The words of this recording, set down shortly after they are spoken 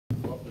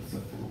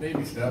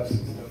Baby steps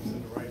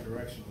in the right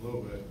direction a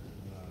little bit.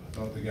 I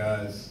thought the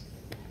guys,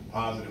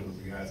 positive was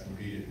the guys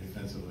competed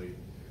defensively.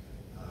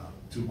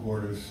 2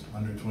 quarters,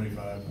 under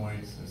 25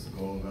 points, that's the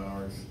goal of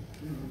ours.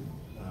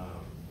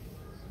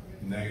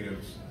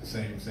 Negatives,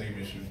 same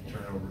issue,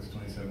 turnovers,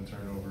 27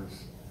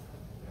 turnovers.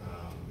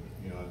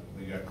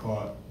 We got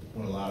caught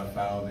with a lot of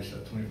fouls. They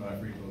shot 25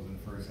 free throws in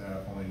the first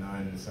half, only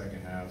 9 in the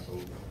second half, so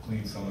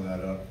clean some of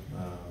that up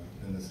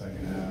in the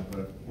second half.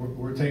 But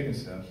we're taking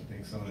steps. I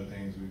think some of the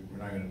things,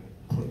 we're not going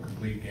to put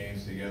complete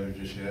games together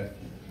just yet.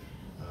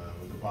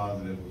 But the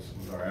positive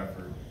was our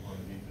effort on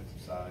the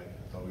defensive side.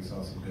 I thought we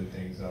saw some good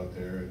things out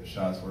there. The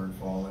shots weren't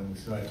falling. We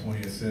still had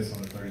 20 assists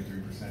on a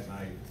 33%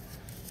 night.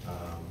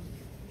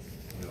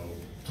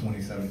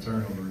 27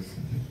 turnovers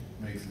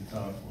makes it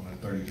tough on a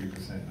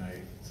 33%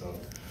 night. So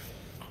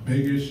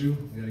big issue.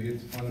 We got to get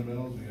to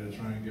fundamentals. We got to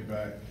try and get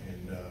back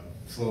and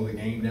slow the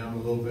game down a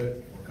little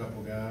bit for a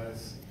couple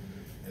guys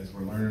as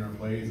we're learning our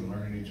plays and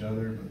learning each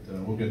other. But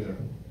we'll get there.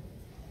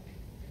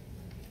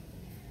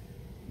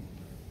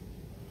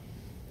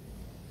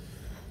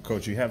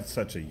 Coach, you have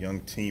such a young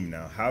team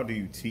now. How do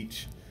you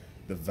teach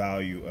the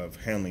value of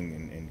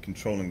handling and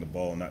controlling the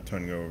ball and not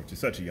turning it over to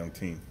such a young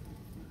team?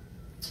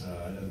 It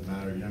doesn't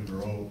matter, young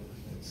or old.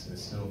 It's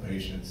still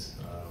patience,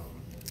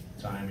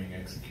 timing,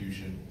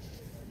 execution.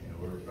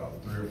 We're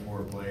about 3 or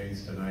 4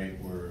 plays tonight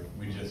where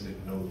we just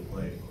didn't know the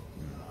play.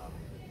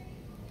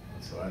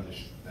 So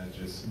that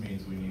just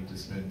means we need to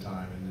spend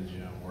time in the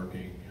gym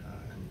working,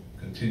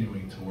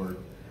 continuing to work,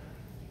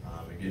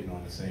 and getting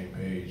on the same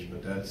page.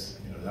 But that's,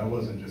 that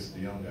wasn't just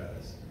the young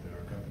guys. There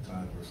were a couple of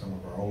times where some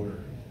of our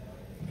older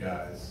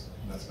guys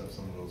messed up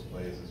some of those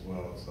plays as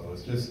well. So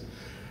it's just,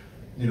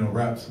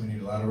 reps. We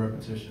need a lot of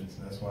repetitions.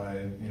 And that's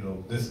why,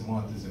 this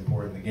month is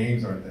important. The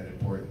games aren't that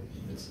important.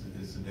 It's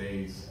the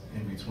days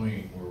in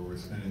between where we're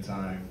spending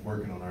time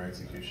working on our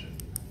execution.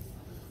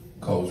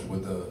 Coach,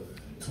 with the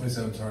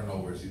 27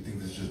 turnovers, you think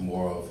this is just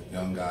more of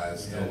young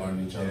guys still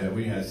learning each other? Yeah,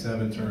 we had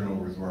 7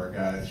 turnovers where our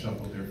guys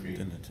shuffled their feet.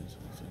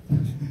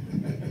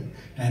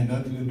 Had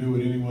nothing to do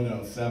with anyone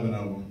else. 7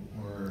 of them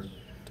were,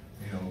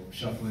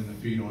 shuffling the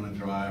feet on a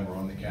drive or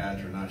on the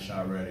catch or not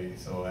shot ready.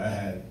 So I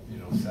had,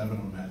 7 of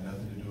them had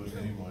nothing to do with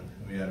anyone.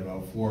 We had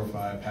about 4 or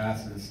 5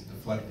 passes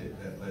deflected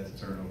that led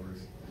to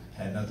turnovers.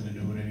 Had nothing to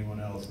do with anyone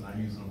else, not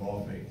using a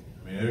ball fake.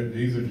 I mean,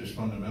 these are just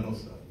fundamental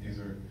stuff. These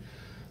are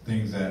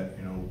things that,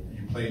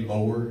 you play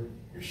lower,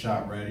 you're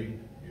shot ready,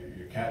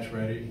 you're catch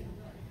ready,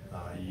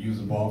 you use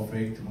a ball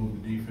fake to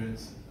move the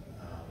defense.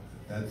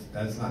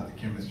 That's not the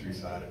chemistry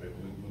side of it.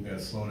 We've got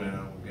to slow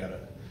down, we've got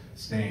to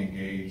stay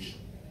engaged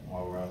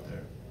while we're out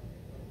there.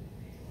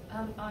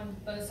 On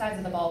both sides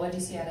of the ball, what did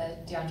you see out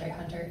of DeAndre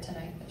Hunter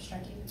tonight that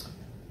struck you?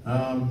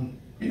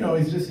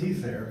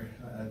 He's there.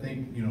 I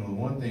think, the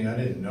one thing I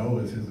didn't know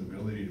is his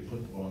ability to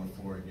put the ball on the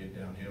floor and get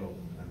downhill.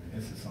 I mean,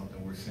 this is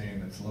something we're seeing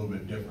that's a little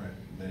bit different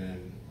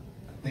than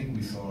I think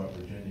we saw at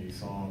Virginia. You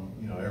saw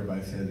him,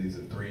 everybody says he's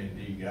a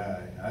 3-and-D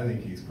guy. I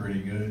think he's pretty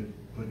good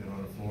putting it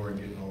on the floor and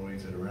getting all the way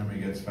to the rim. He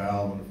gets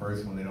fouled on the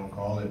first one, they don't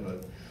call it,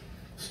 but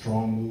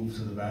strong moves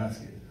to the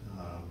basket.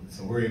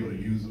 So we're able to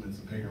use him in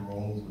some pick and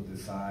rolls with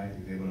his size.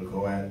 He's able to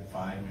go at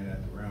 5 men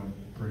at the rim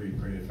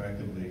pretty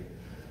effectively.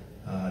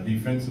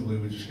 Defensively,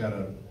 we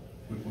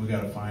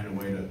got to find a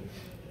way to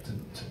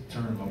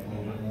turn him up a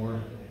little bit more.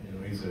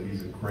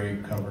 He's a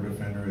great cover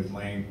defender. His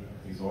lane,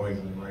 he's always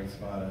in the right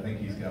spot. I think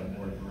he's got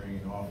more to bring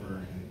and offer,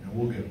 and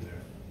we'll get him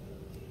there.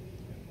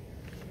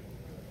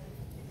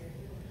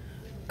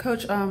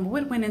 Coach,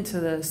 what went into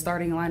the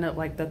starting lineup,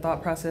 like the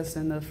thought process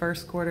in the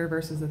first quarter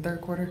versus the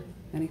third quarter?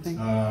 Anything?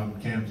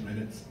 Cam's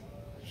minutes.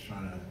 Just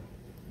trying to,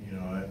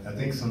 I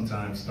think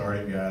sometimes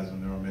starting guys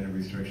when they're on minute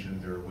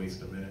restrictions, they're a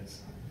waste of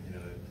minutes.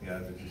 The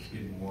guys are just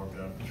getting warmed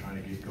up and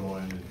trying to get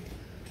going. And,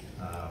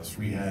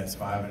 we had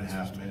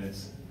 5.5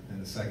 minutes in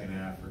the second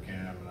half for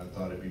Cam, and I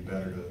thought it'd be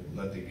better to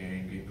let the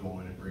game get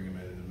going and bring him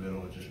in the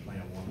middle and just play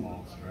him one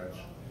long stretch.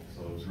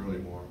 So it was really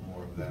more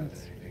of that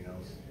than anything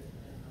else.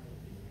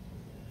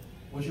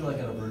 What'd you like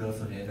out of Bruno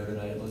Fernando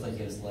tonight? It looked like he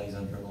had his legs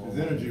under him. His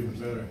energy was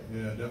better.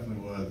 Yeah, it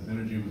definitely was. His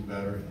energy was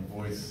better. The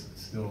voice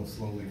still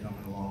slowly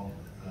coming along.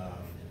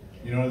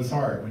 It's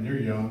hard when you're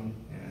young,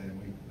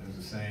 and there's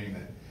a saying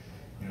that,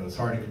 it's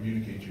hard to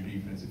communicate your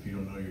defense if you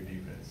don't know your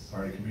defense. It's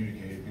hard to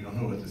communicate if you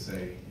don't know what to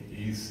say.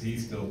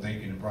 He's still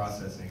thinking and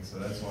processing, so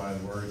that's why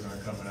the words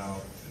aren't coming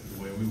out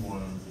the way we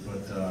want them.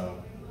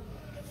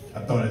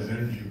 But I thought his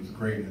energy was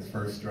great in his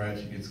first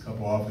stretch. He gets a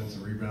couple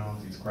offensive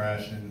rebounds. He's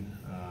crashing.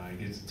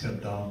 He gets a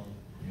tip dump.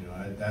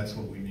 That's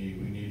what we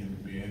need. We need him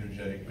to be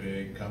energetic,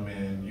 big, come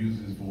in, use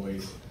his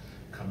voice,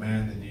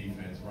 command the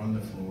defense, run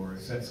the floor,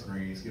 set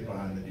screens, get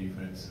behind the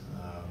defense.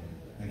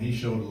 And he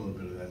showed a little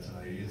bit of that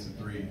tonight. He hits a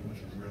 3,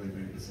 which was really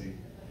big to see.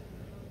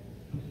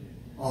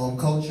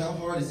 Coach, how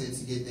hard is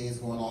it to get things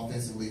going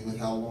offensively with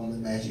how long the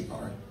Magic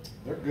are?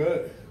 They're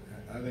good.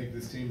 I think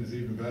this team is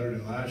even better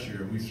than last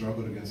year. We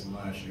struggled against them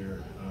last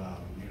year.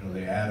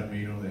 They add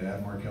Amino, they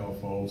add Markelle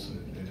Fultz,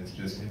 and it's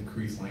just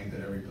increased length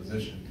at every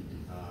position.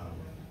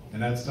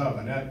 And that's tough.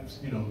 And that's,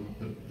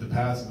 the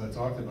passes I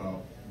talked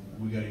about,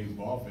 we got to use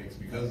ball fakes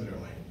because of their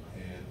lane.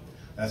 And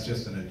that's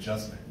just an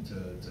adjustment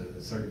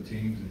to certain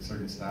teams and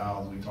certain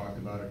styles. We talked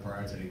about it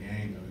prior to the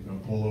game. We're going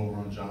to pull over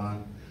on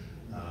John.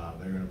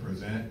 They're going to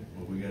present,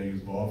 but we got to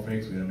use ball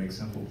fakes. We got to make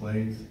simple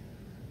plays.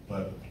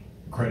 But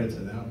credit to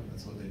them.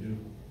 That's what they do.